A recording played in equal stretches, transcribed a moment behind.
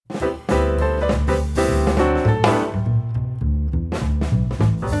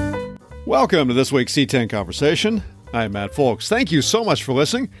Welcome to this week's C10 Conversation. I'm Matt Folks. Thank you so much for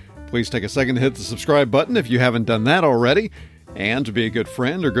listening. Please take a second to hit the subscribe button if you haven't done that already. And to be a good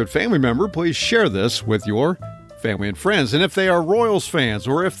friend or good family member, please share this with your family and friends. And if they are Royals fans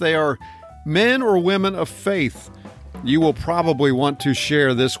or if they are men or women of faith, you will probably want to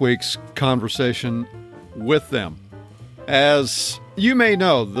share this week's conversation with them. As you may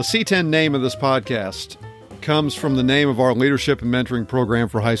know, the C10 name of this podcast comes from the name of our leadership and mentoring program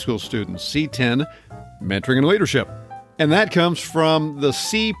for high school students, C10 Mentoring and Leadership. And that comes from the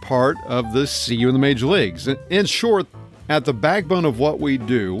C part of the See You in the Major Leagues. In short, at the backbone of what we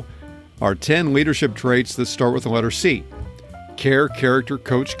do are 10 leadership traits that start with the letter C. Care, character,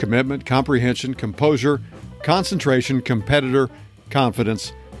 coach, commitment, comprehension, composure, concentration, competitor,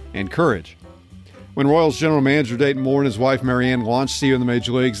 confidence, and courage. When Royals general manager Dayton Moore and his wife Marianne launched See You in the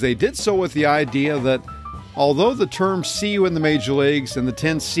Major Leagues, they did so with the idea that although the term See You in the Major Leagues and the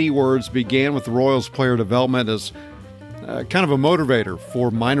 10 C words began with the Royals player development as kind of a motivator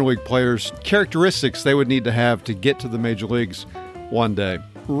for minor league players, characteristics they would need to have to get to the major leagues one day.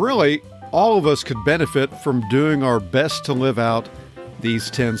 Really, all of us could benefit from doing our best to live out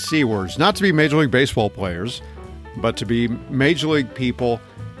these 10 C words. Not to be Major League Baseball players, but to be Major League people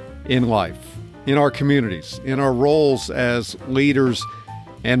in life, in our communities, in our roles as leaders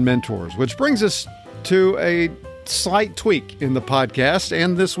and mentors. Which brings us to a slight tweak in the podcast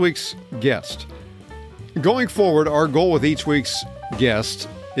and this week's guest. Going forward, our goal with each week's guest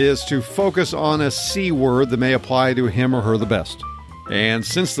is to focus on a C word that may apply to him or her the best. And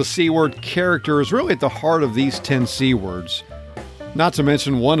since the C word character is really at the heart of these 10 C words, not to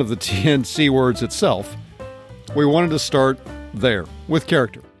mention one of the 10 C words itself, we wanted to start there with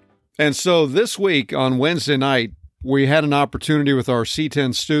character. And so this week on Wednesday night, we had an opportunity with our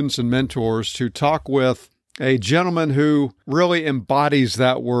C10 students and mentors to talk with a gentleman who really embodies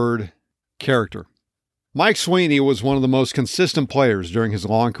that word character. Mike Sweeney was one of the most consistent players during his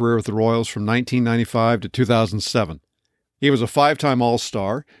long career with the Royals from 1995 to 2007. He was a 5-time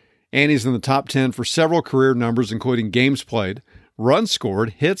All-Star, and he's in the top 10 for several career numbers, including games played, runs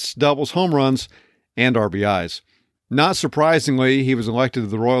scored, hits, doubles, home runs, and RBIs. Not surprisingly, he was elected to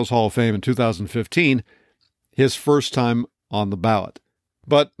the Royals Hall of Fame in 2015, his first time on the ballot.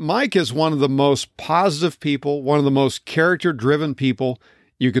 But Mike is one of the most positive people, one of the most character-driven people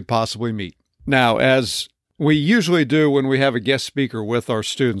you could possibly meet. Now, as we usually do when we have a guest speaker with our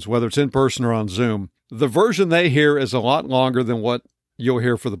students, whether it's in person or on Zoom, the version they hear is a lot longer than what you'll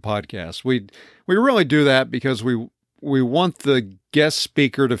hear for the podcast. We really do that because we want the guest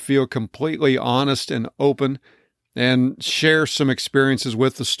speaker to feel completely honest and open and share some experiences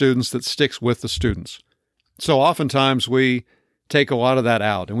with the students that sticks with the students. So oftentimes we take a lot of that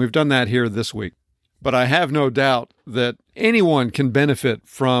out, and we've done that here this week. But I have no doubt that anyone can benefit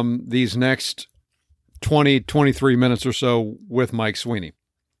from these next 23 minutes or so with Mike Sweeney.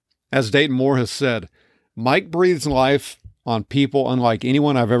 As Dayton Moore has said, Mike breathes life on people unlike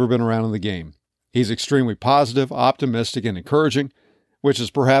anyone I've ever been around in the game. He's extremely positive, optimistic, and encouraging, which is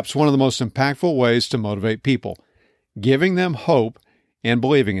perhaps one of the most impactful ways to motivate people, giving them hope and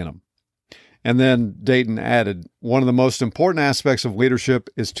believing in them. And then Dayton added, one of the most important aspects of leadership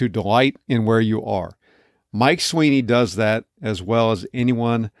is to delight in where you are. Mike Sweeney does that as well as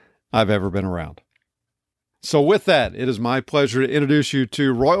anyone I've ever been around. So with that, it is my pleasure to introduce you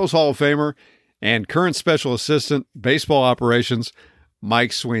to Royals Hall of Famer and current Special Assistant Baseball Operations,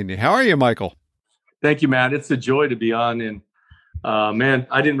 Mike Sweeney. How are you, Michael? Thank you, Matt. It's a joy to be on. And man,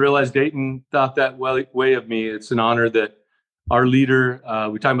 I didn't realize Dayton thought that way of me. It's an honor that our leader,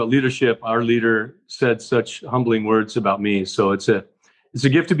 we're talking about leadership, our leader said such humbling words about me. So it's a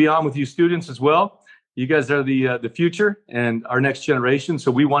gift to be on with you students as well. You guys are the future and our next generation.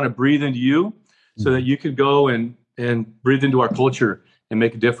 So we want to breathe into you so that you can go and breathe into our culture and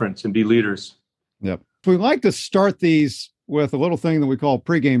make a difference and be leaders. Yep. We like to start these with a little thing that we call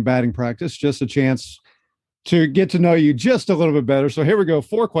pregame batting practice, just a chance to get to know you just a little bit better. So here we go.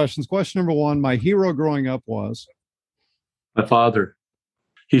 4 questions. Question number 1, my hero growing up was? My father.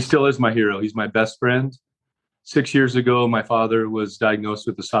 He still is my hero. He's my best friend. 6 years ago, my father was diagnosed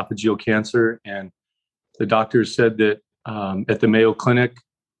with esophageal cancer, and the doctors said that at the Mayo Clinic,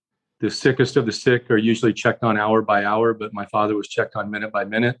 the sickest of the sick are usually checked on hour by hour, but my father was checked on minute by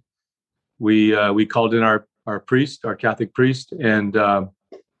minute. We called in our priest, our Catholic priest, and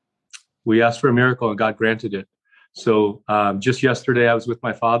we asked for a miracle, and God granted it. So just yesterday, I was with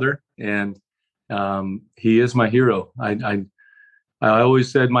my father, and he is my hero. I always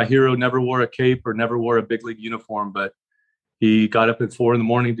said my hero never wore a cape or never wore a big league uniform, but he got up at 4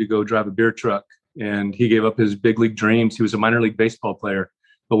 a.m. to go drive a beer truck, and he gave up his big league dreams. He was a minor league baseball player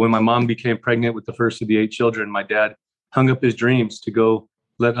But when my mom became pregnant with the first of the 8 children, my dad hung up his dreams to go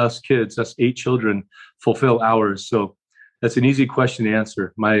let us kids, us 8 children, fulfill ours. So that's an easy question to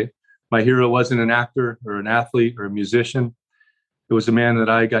answer. My hero wasn't an actor or an athlete or a musician. It was a man that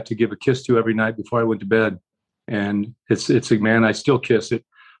I got to give a kiss to every night before I went to bed. And it's a man I still kiss at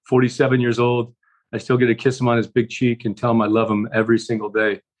 47 years old. I still get to kiss him on his big cheek and tell him I love him every single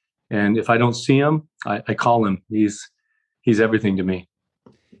day. And if I don't see him, I call him. He's everything to me.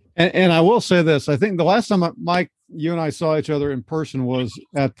 And I will say this. I think the last time, Mike, you and I saw each other in person was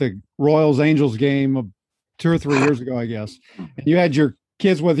at the Royals-Angels game 2 or 3 years ago, I guess. And you had your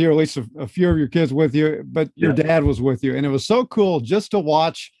kids with you, or at least a few of your kids with you, but your dad was with you. And it was so cool just to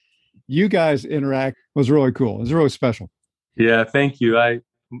watch you guys interact. It was really cool. It was really special. Yeah, thank you.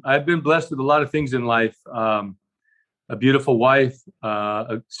 I've been blessed with a lot of things in life. A beautiful wife,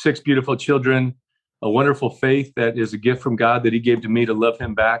 6 beautiful children, a wonderful faith that is a gift from God that he gave to me to love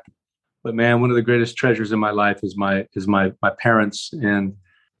him back. But man, one of the greatest treasures in my life is my parents, and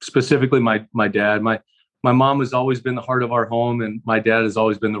specifically my dad. My mom has always been the heart of our home, and my dad has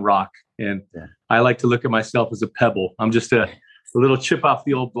always been the rock. And I like to look at myself as a pebble. I'm just a little chip off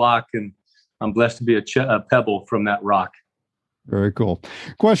the old block, and I'm blessed to be a pebble from that rock. Very cool.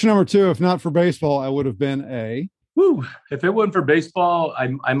 Question number 2, if not for baseball, I would have been a... If it wasn't for baseball,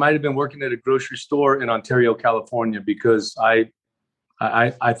 I might have been working at a grocery store in Ontario, California, because I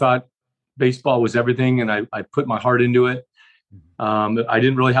thought baseball was everything, and I put my heart into it. I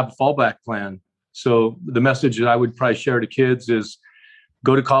didn't really have a fallback plan. So the message that I would probably share to kids is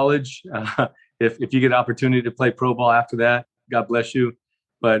go to college. If you get an opportunity to play pro ball after that, God bless you.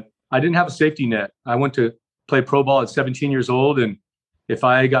 But I didn't have a safety net. I went to play pro ball at 17 years old. And if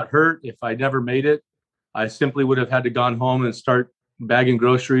I got hurt, if I never made it, I simply would have had to gone home and start bagging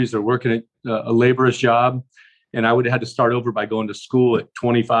groceries or working at a laborer's job. And I would have had to start over by going to school at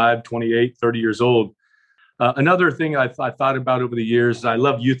 25, 28, 30 years old. Another thing I thought about over the years is I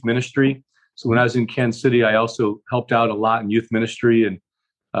love youth ministry. So when I was in Kansas City, I also helped out a lot in youth ministry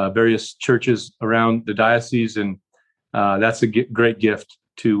and various churches around the diocese. And that's a great gift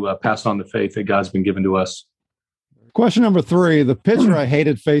to pass on the faith that God's been given to us. Question number 3, the pitcher I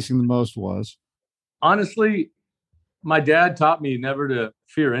hated facing the most was? Honestly, my dad taught me never to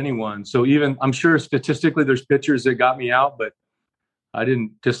fear anyone. So even, I'm sure statistically there's pitchers that got me out, but I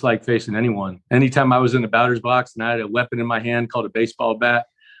didn't dislike facing anyone. Anytime I was in the batter's box and I had a weapon in my hand called a baseball bat,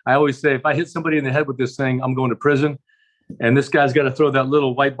 I always say, if I hit somebody in the head with this thing, I'm going to prison. And this guy's got to throw that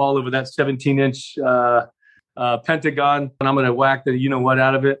little white ball over that 17-inch pentagon, and I'm going to whack the you-know-what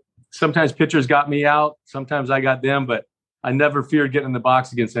out of it. Sometimes pitchers got me out. Sometimes I got them, but I never feared getting in the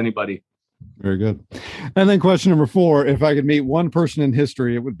box against anybody. Very good. And then question number 4, if I could meet one person in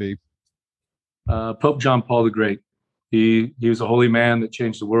history, it would be? Pope John Paul the Great. He was a holy man that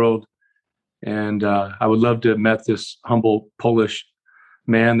changed the world. And I would love to have met this humble Polish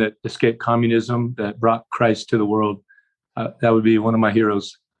man that escaped communism, that brought Christ to the world. That would be one of my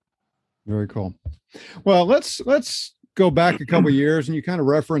heroes. Very cool. Well, let's go back a couple of years, and you kind of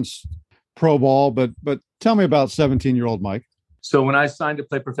referenced pro ball, but tell me about 17-year-old Mike. So when I signed to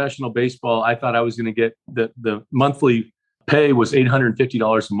play professional baseball, I thought I was going to get the monthly pay was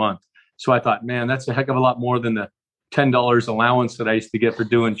 $850 a month. So I thought, man, that's a heck of a lot more than the $10 allowance that I used to get for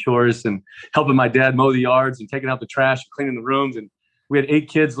doing chores and helping my dad mow the yards and taking out the trash and cleaning the rooms. And we had 8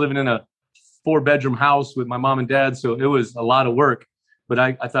 kids living in a 4-bedroom house with my mom and dad. So it was a lot of work. But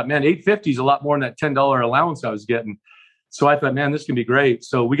I thought, man, $850 is a lot more than that $10 allowance I was getting. So I thought, man, this can be great.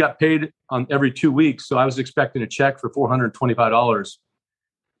 So we got paid on every 2 weeks. So I was expecting a check for $425.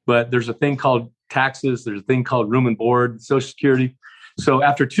 But there's a thing called taxes. There's a thing called room and board, Social Security. So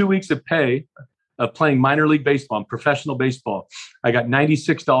after 2 weeks of pay of playing minor league baseball and professional baseball, I got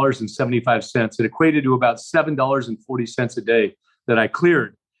 $96.75. It equated to about $7.40 a day that I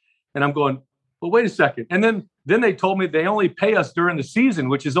cleared. And I'm going, well, wait a second. And then they told me they only pay us during the season,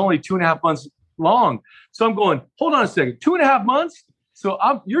 which is only 2.5 months long. So I'm going, hold on a second, 2.5 months? So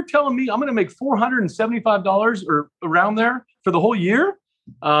you're telling me I'm going to make $475 or around there for the whole year?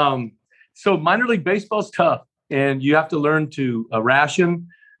 So minor league baseball is tough, and you have to learn to ration.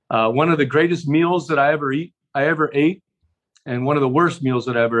 One of the greatest meals that I ever ate, and one of the worst meals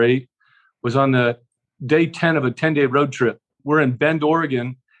that I ever ate, was on the day 10 of a 10-day road trip. We're in Bend,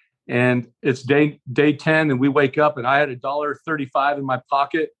 Oregon, and it's day 10, and we wake up, and I had $1.35 in my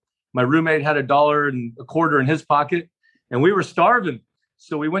pocket. My roommate had $1.25 in his pocket, and we were starving.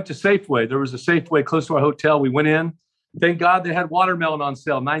 So we went to Safeway. There was a Safeway close to our hotel. We went in. Thank God they had watermelon on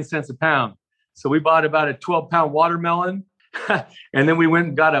sale, 9 cents a pound. So we bought about a 12-pound watermelon. And then we went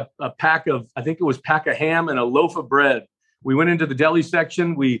and got a pack of, I think it was pack of ham and a loaf of bread. We went into the deli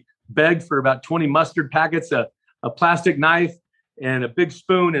section. We begged for about 20 mustard packets, a plastic knife, and a big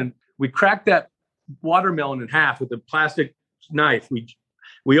spoon. And we cracked that watermelon in half with a plastic knife.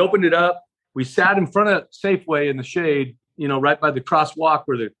 We opened it up. We sat in front of Safeway in the shade, right by the crosswalk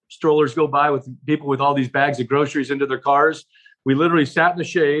where the strollers go by with people with all these bags of groceries into their cars. We literally sat in the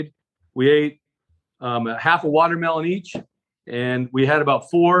shade. We ate half a watermelon each, and we had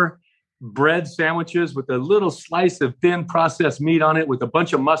about 4 bread sandwiches with a little slice of thin processed meat on it with a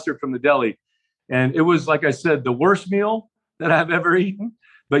bunch of mustard from the deli. And it was, like I said, the worst meal that I've ever eaten,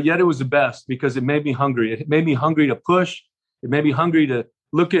 but yet it was the best because it made me hungry. It made me hungry to push. It made me hungry to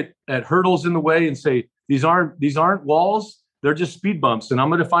look at hurdles in the way and say, these aren't walls. They're just speed bumps. And I'm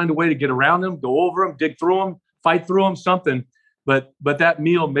going to find a way to get around them, go over them, dig through them, fight through them, something. But that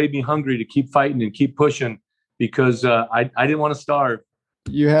meal made me hungry to keep fighting and keep pushing because I didn't want to starve.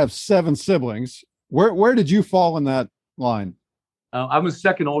 You have 7 siblings. Where did you fall in that line? I'm the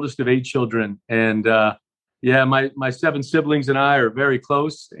second oldest of 8 children. And my 7 siblings and I are very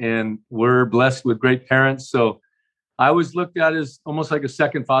close, and we're blessed with great parents. So I was looked at as almost like a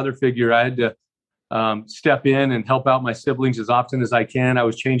second father figure. I had to step in and help out my siblings as often as I can. I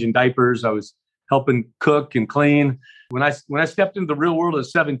was changing diapers. I was helping cook and clean. When I stepped into the real world at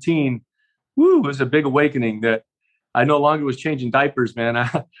 17, it was a big awakening that I no longer was changing diapers, man.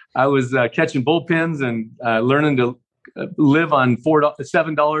 I was catching bullpens and learning to live on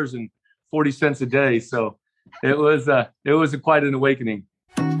 $7.40 a day. So it was quite an awakening.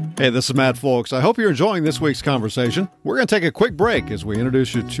 Hey, this is Matt Folks. I hope you're enjoying this week's conversation. We're going to take a quick break as we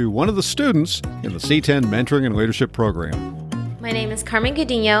introduce you to one of the students in the C10 Mentoring and Leadership Program. My name is Carmen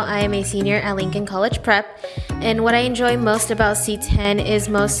Godinho. I am a senior at Lincoln College Prep, and what I enjoy most about C10 is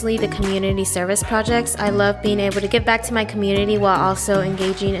mostly the community service projects. I love being able to give back to my community while also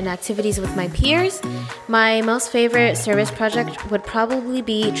engaging in activities with my peers. My most favorite service project would probably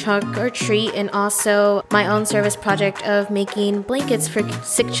be Trunk or Treat, and also my own service project of making blankets for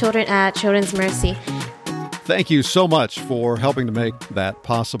sick children at Children's Mercy. Thank you so much for helping to make that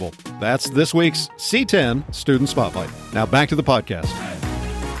possible. That's this week's C10 Student Spotlight. Now back to the podcast.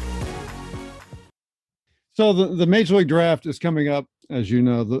 So the Major League Draft is coming up, as you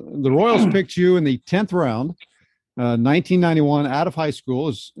know. The Royals picked you in the 10th round, 1991, out of high school,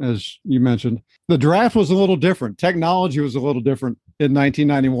 as you mentioned. The draft was a little different. Technology was a little different in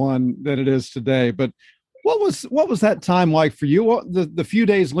 1991 than it is today. But what was that time like for you? The few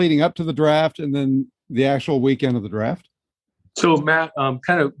days leading up to the draft and then the actual weekend of the draft? So Matt,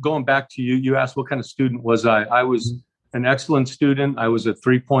 kind of going back to you asked what kind of student was I? I was an excellent student. I was a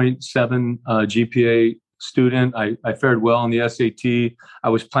 3.7 GPA student. I fared well on the SAT. I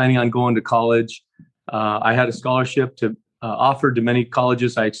was planning on going to college. I had a scholarship offered to many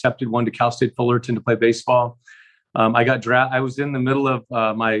colleges. I accepted one to Cal State Fullerton to play baseball. I got drafted. I was in the middle of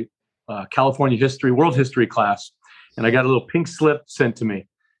my California world history class, and I got a little pink slip sent to me.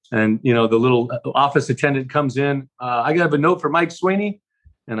 And, the little office attendant comes in. I got a note for Mike Sweeney.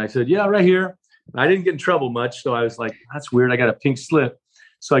 And I said, yeah, right here. And I didn't get in trouble much. So I was like, that's weird. I got a pink slip.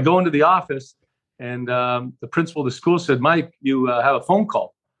 So I go into the office, and the principal of the school said, Mike, you have a phone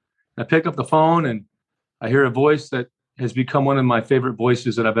call. And I pick up the phone, and I hear a voice that has become one of my favorite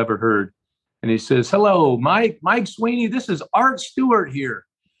voices that I've ever heard. And he says, hello, Mike Sweeney. This is Art Stewart here.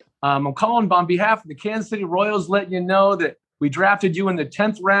 I'm calling on behalf of the Kansas City Royals, letting you know that we drafted you in the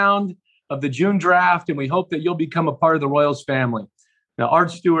 10th round of the June draft, and we hope that you'll become a part of the Royals family. Now, Art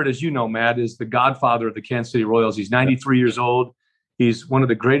Stewart, as you know, Matt, is the godfather of the Kansas City Royals. He's 93 years old. He's one of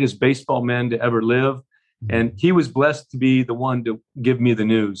the greatest baseball men to ever live. And he was blessed to be the one to give me the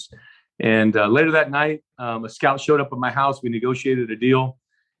news. And later that night, a scout showed up at my house. We negotiated a deal,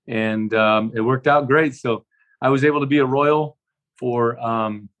 and it worked out great. So I was able to be a Royal for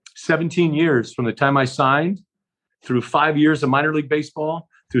 17 years from the time I signed, through 5 years of minor league baseball,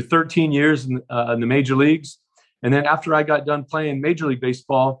 through 13 years in the major leagues. And then after I got done playing Major League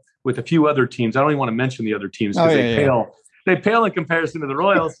Baseball with a few other teams, I don't even want to mention the other teams because they pale in comparison to the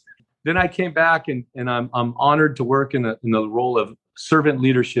Royals. Then I came back, and I'm honored to work in the role of servant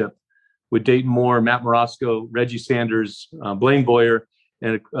leadership with Dayton Moore, Matt Morosco, Reggie Sanders, Blaine Boyer,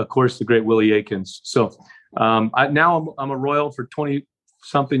 and of course the great Willie Aikens. So I'm a Royal for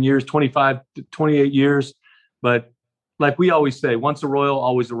 20-something years, 25 to 28 years. But like we always say, once a Royal,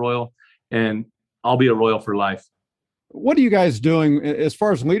 always a Royal, and I'll be a Royal for life. What are you guys doing as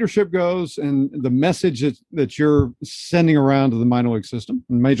far as leadership goes and the message that you're sending around to the minor league system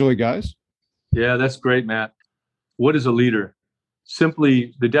and major league guys? Yeah, that's great, Matt. What is a leader?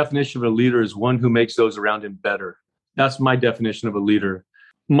 Simply, the definition of a leader is one who makes those around him better. That's my definition of a leader.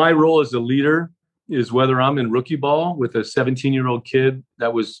 My role as a leader is whether I'm in rookie ball with a 17-year-old kid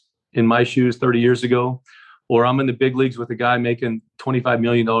that was in my shoes 30 years ago, or I'm in the big leagues with a guy making $25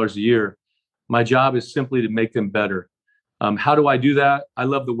 million a year. My job is simply to make them better. How do I do that? I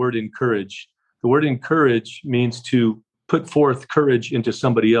love the word encourage. The word encourage means to put forth courage into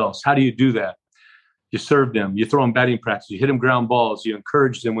somebody else. How do you do that? You serve them. You throw them batting practice. You hit them ground balls. You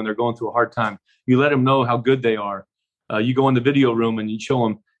encourage them when they're going through a hard time. You let them know how good they are. You go in the video room and you show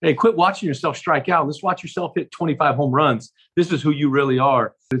them, hey, quit watching yourself strike out. Let's watch yourself hit 25 home runs. This is who you really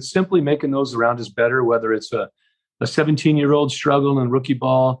are. It's simply making those around us better, whether it's a 17-year-old struggling in rookie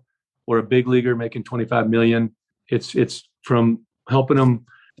ball or a big leaguer making 25 million. It's from helping them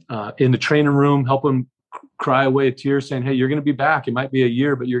in the training room, helping them cry away a tear saying, hey, you're going to be back. It might be a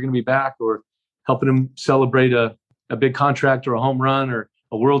year, but you're going to be back. Or helping them celebrate a big contract or a home run or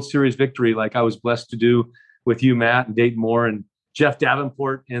a World Series victory like I was blessed to do with you, Matt, and Dayton Moore and Jeff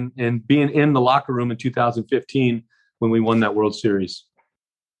Davenport, and being in the locker room in 2015 when we won that World Series.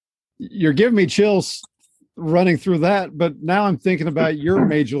 You're giving me chills running through that, but now I'm thinking about your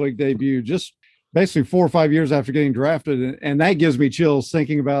major league debut, just basically 4 or 5 years after getting drafted, and that gives me chills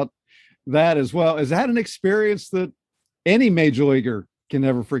thinking about that as well. Is that an experience that any major leaguer can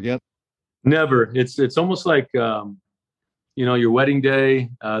never forget? Never. It's almost like your wedding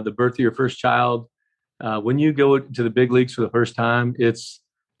day, the birth of your first child. When you go to the big leagues for the first time, it's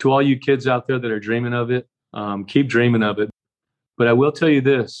to all you kids out there that are dreaming of it. Keep dreaming of it. But I will tell you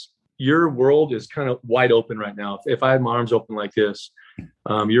this, your world is kind of wide open right now. If I had my arms open like this,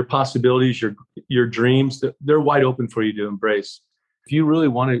 your possibilities, your dreams, they're wide open for you to embrace. If you really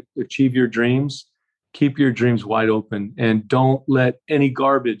want to achieve your dreams, keep your dreams wide open and don't let any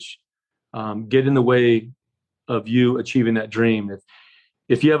garbage get in the way of you achieving that dream.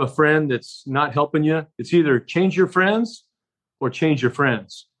 If you have a friend that's not helping you, it's either change your friends or change your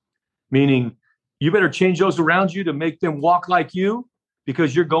friends. Meaning you better change those around you to make them walk like you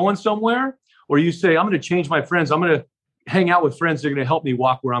because you're going somewhere, or you say, I'm going to change my friends. I'm going to hang out with friends that are going to help me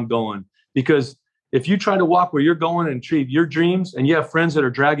walk where I'm going. Because if you try to walk where you're going and achieve your dreams and you have friends that are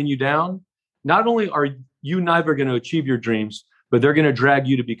dragging you down, not only are you never going to achieve your dreams, but they're going to drag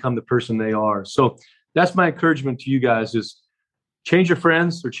you to become the person they are. So that's my encouragement to you guys is change your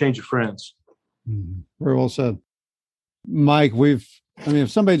friends or change your friends. Very well said. Mike,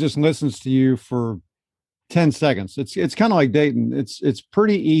 if somebody just listens to you for 10 seconds, it's kind of like Dayton. It's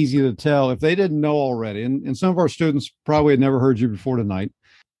pretty easy to tell if they didn't know already. And some of our students probably had never heard you before tonight.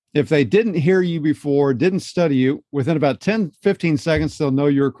 If they didn't hear you before, didn't study you, within about 10, 15 seconds, they'll know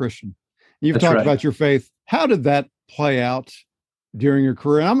you're a Christian. You've That's talked right. about your faith. How did that play out during your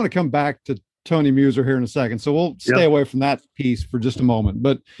career? And I'm going to come back to Tony Muser here in a second. So we'll stay away from that piece for just a moment.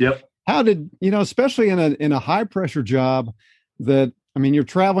 But how did, especially in a high pressure job that, you're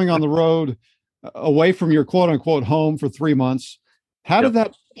traveling on the road away from your quote unquote home for 3 months. How did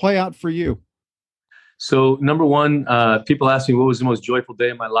that play out for you? So number one, people ask me what was the most joyful day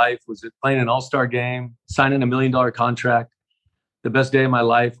of my life. Was it playing an all-star game, signing $1 million contract? The best day of my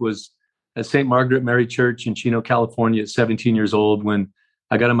life was at St. Margaret Mary Church in Chino, California at 17 years old when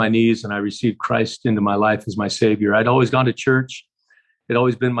I got on my knees and I received Christ into my life as my Savior. I'd always gone to church. It had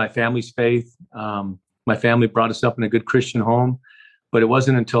always been my family's faith. My family brought us up in a good Christian home, but it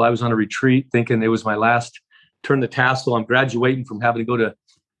wasn't until I was on a retreat thinking it was my last turn the tassel. I'm graduating from having to go to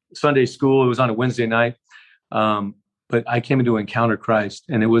Sunday school. It was on a Wednesday night. But I came to encounter Christ,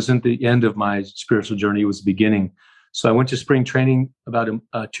 and it wasn't the end of my spiritual journey. It was the beginning. So I went to spring training about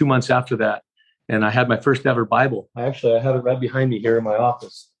 2 months after that, and I had my first ever Bible. I have it right behind me here in my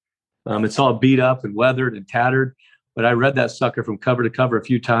office. It's all beat up and weathered and tattered, but I read that sucker from cover to cover a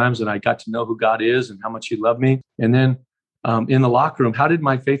few times, and I got to know who God is and how much he loved me. And then in the locker room, how did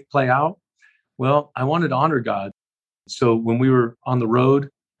my faith play out? Well, I wanted to honor God. So when we were on the road,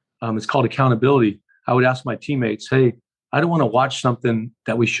 it's called accountability. I would ask my teammates, hey, I don't want to watch something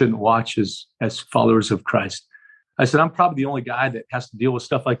that we shouldn't watch as followers of Christ. I said, I'm probably the only guy that has to deal with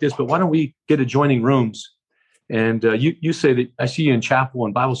stuff like this, but why don't we get adjoining rooms? And you say that I see you in chapel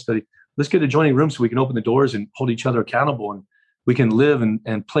and Bible study. Let's get adjoining rooms so we can open the doors and hold each other accountable, and we can live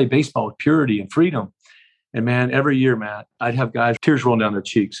and play baseball with purity and freedom. And man, every year, Matt, I'd have guys tears rolling down their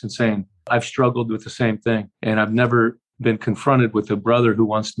cheeks and saying, I've struggled with the same thing. And I've never been confronted with a brother who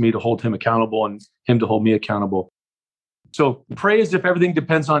wants me to hold him accountable and him to hold me accountable. So pray as if everything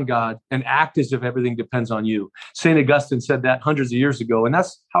depends on God and act as if everything depends on you. St. Augustine said that hundreds of years ago. And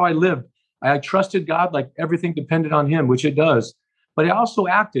that's how I lived. I trusted God like everything depended on him, which it does. But I also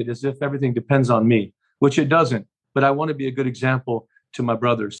acted as if everything depends on me, which it doesn't. But I want to be a good example to my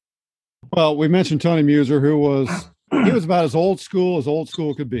brothers. Well, we mentioned Tony Muser, he was about as old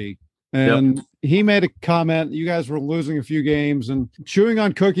school could be. And he made a comment. You guys were losing a few games, and chewing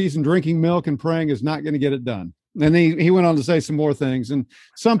on cookies and drinking milk and praying is not going to get it done. And he went on to say some more things. And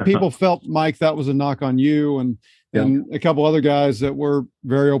some people felt, Mike, that was a knock on you and a couple other guys that were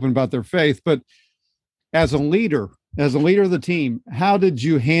very open about their faith. But as a leader of the team, how did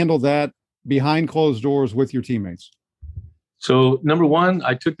you handle that behind closed doors with your teammates? So number one,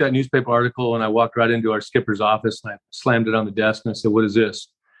 I took that newspaper article and I walked right into our skipper's office and I slammed it on the desk and I said, "What is this?"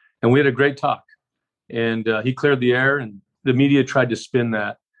 And we had a great talk. And he cleared the air, and the media tried to spin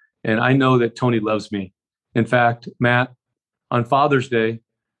that. And I know that Tony loves me. In fact, Matt, on Father's Day,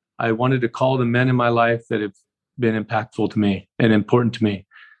 I wanted to call the men in my life that have been impactful to me and important to me.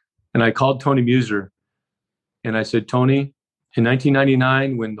 And I called Tony Muser and I said, "Tony, in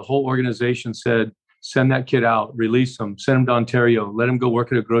 1999, when the whole organization said, send that kid out, release him, send him to Ontario, let him go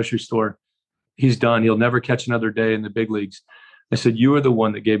work at a grocery store. He's done. He'll never catch another day in the big leagues." I said, "You are the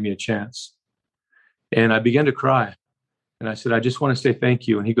one that gave me a chance." And I began to cry. And I said, "I just want to say thank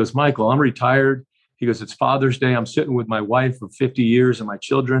you." And he goes, "Michael, I'm retired." He goes, "It's Father's Day. I'm sitting with my wife of 50 years and my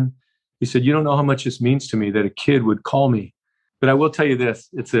children." He said, "You don't know how much this means to me that a kid would call me." But I will tell you this,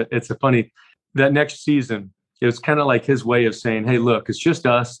 it's a funny, that next season, it was kind of like his way of saying, "Hey, look, it's just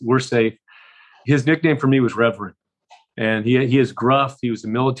us. We're safe." His nickname for me was Reverend. And he is gruff. He was a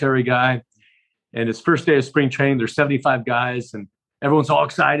military guy. And his first day of spring training, there's 75 guys and everyone's all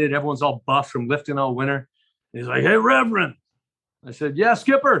excited. Everyone's all buff from lifting all winter. And he's like, "Hey, Reverend." I said, "Yeah,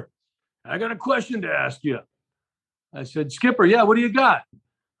 Skipper, I got a question to ask you." I said, "Skipper, yeah, what do you got?"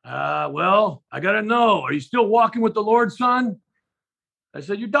 "Well, I got to know, are you still walking with the Lord, son?" I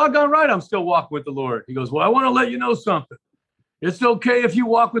said, "You're doggone right, I'm still walking with the Lord." He goes, "Well, I want to let you know something. It's okay if you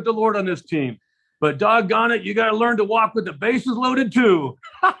walk with the Lord on this team, but doggone it, you got to learn to walk with the bases loaded too."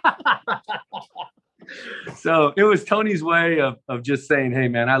 So it was Tony's way of just saying, "Hey,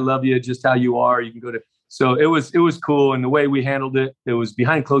 man, I love you just how you are. You can go to." So it was cool. And the way we handled it, it was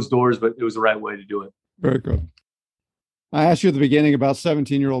behind closed doors, but it was the right way to do it. Very good. I asked you at the beginning about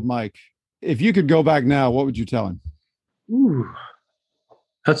 17-year-old Mike. If you could go back now, what would you tell him? Ooh,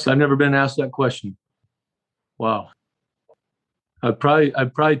 I've never been asked that question. Wow. I'd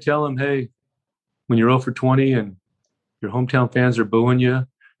probably tell him, "Hey, when you're 0 for 20 and your hometown fans are booing you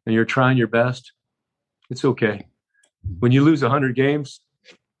and you're trying your best, it's okay. When you lose 100 games,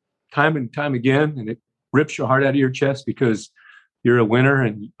 time and time again, and it rips your heart out of your chest because you're a winner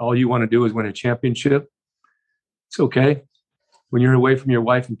and all you want to do is win a championship, it's okay. When you're away from your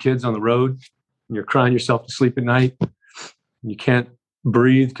wife and kids on the road and you're crying yourself to sleep at night and you can't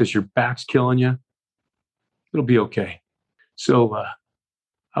breathe because your back's killing you, it'll be okay." So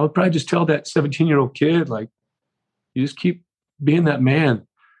I would probably just tell that 17-year-old kid, like, you just keep being that man,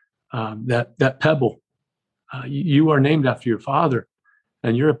 that pebble. You are named after your father,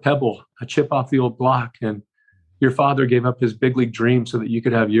 and you're a pebble, a chip off the old block. And your father gave up his big league dream so that you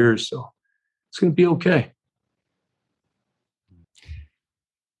could have yours. So it's going to be okay.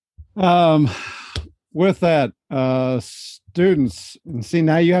 With that, students, and see,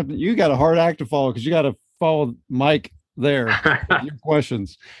 now you got a hard act to follow because you got to follow Mike there. Your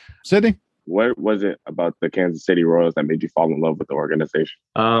questions. Sydney? What was it about the Kansas City Royals that made you fall in love with the organization?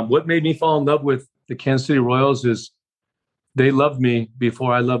 What made me fall in love with the Kansas City Royals is they loved me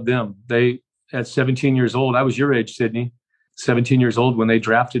before I loved them. At 17 years old, I was your age, Sydney, 17 years old when they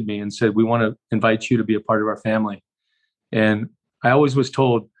drafted me and said, "We want to invite you to be a part of our family." And I always was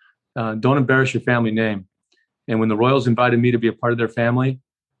told, don't embarrass your family name. And when the Royals invited me to be a part of their family,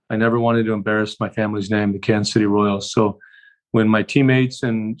 I never wanted to embarrass my family's name, the Kansas City Royals. So when my teammates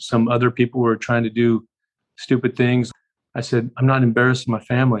and some other people were trying to do stupid things, I said, I'm not embarrassing my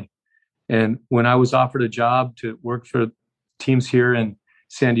family. And when I was offered a job to work for teams here in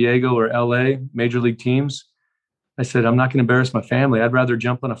San Diego or LA, major league teams, I said, I'm not going to embarrass my family. I'd rather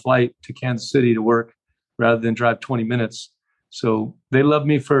jump on a flight to Kansas City to work rather than drive 20 minutes. So they loved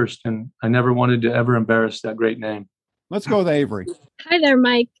me first, and I never wanted to ever embarrass that great name. Let's go with Avery. Hi there,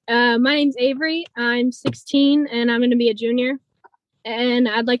 Mike. My name's Avery. I'm 16, and I'm going to be a junior. And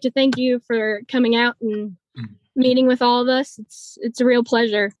I'd like to thank you for coming out and meeting with all of us. It's a real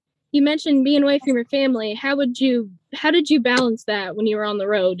pleasure. You mentioned being away from your family. How did you balance that when you were on the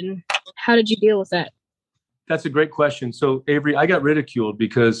road, and how did you deal with that? That's a great question. So, Avery, I got ridiculed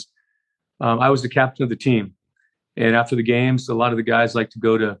because I was the captain of the team. And after the games, a lot of the guys like to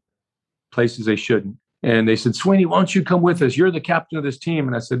go to places they shouldn't. And they said, Sweeney, why don't you come with us? You're the captain of this team.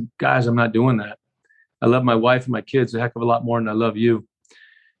 And I said, guys, I'm not doing that. I love my wife and my kids a heck of a lot more than I love you.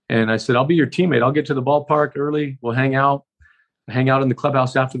 And I said, I'll be your teammate. I'll get to the ballpark early. We'll hang out in the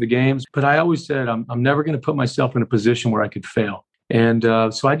clubhouse after the games. But I always said, I'm never going to put myself in a position where I could fail. And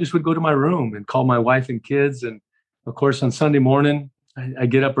so I just would go to my room and call my wife and kids. And of course, on Sunday morning, I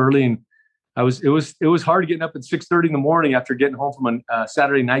get up early, and it was hard getting up at 6:30 in the morning after getting home from a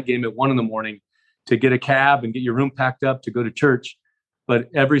Saturday night game at 1 a.m. to get a cab and get your room packed up to go to church. But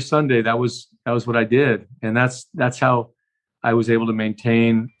every Sunday, that was what I did, and that's how I was able to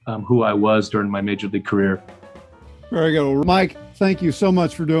maintain who I was during my major league career. Very good. Well, Mike, thank you so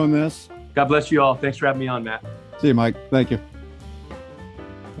much for doing this. God bless you all. Thanks for having me on, Matt. See you, Mike. Thank you.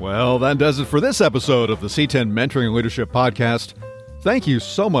 Well, that does it for this episode of the C10 Mentoring and Leadership Podcast. Thank you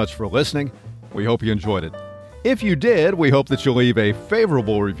so much for listening. We hope you enjoyed it. If you did, we hope that you'll leave a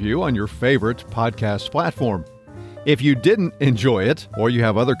favorable review on your favorite podcast platform. If you didn't enjoy it, or you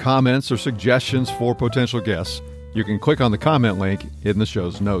have other comments or suggestions for potential guests, you can click on the comment link in the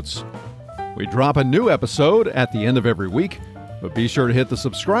show's notes. We drop a new episode at the end of every week, but be sure to hit the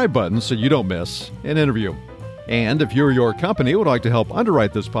subscribe button so you don't miss an interview. And if you or your company would like to help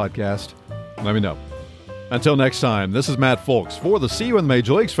underwrite this podcast, let me know. Until next time, this is Matt Folks for the See You in the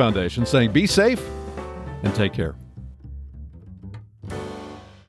Major Leagues Foundation saying be safe and take care.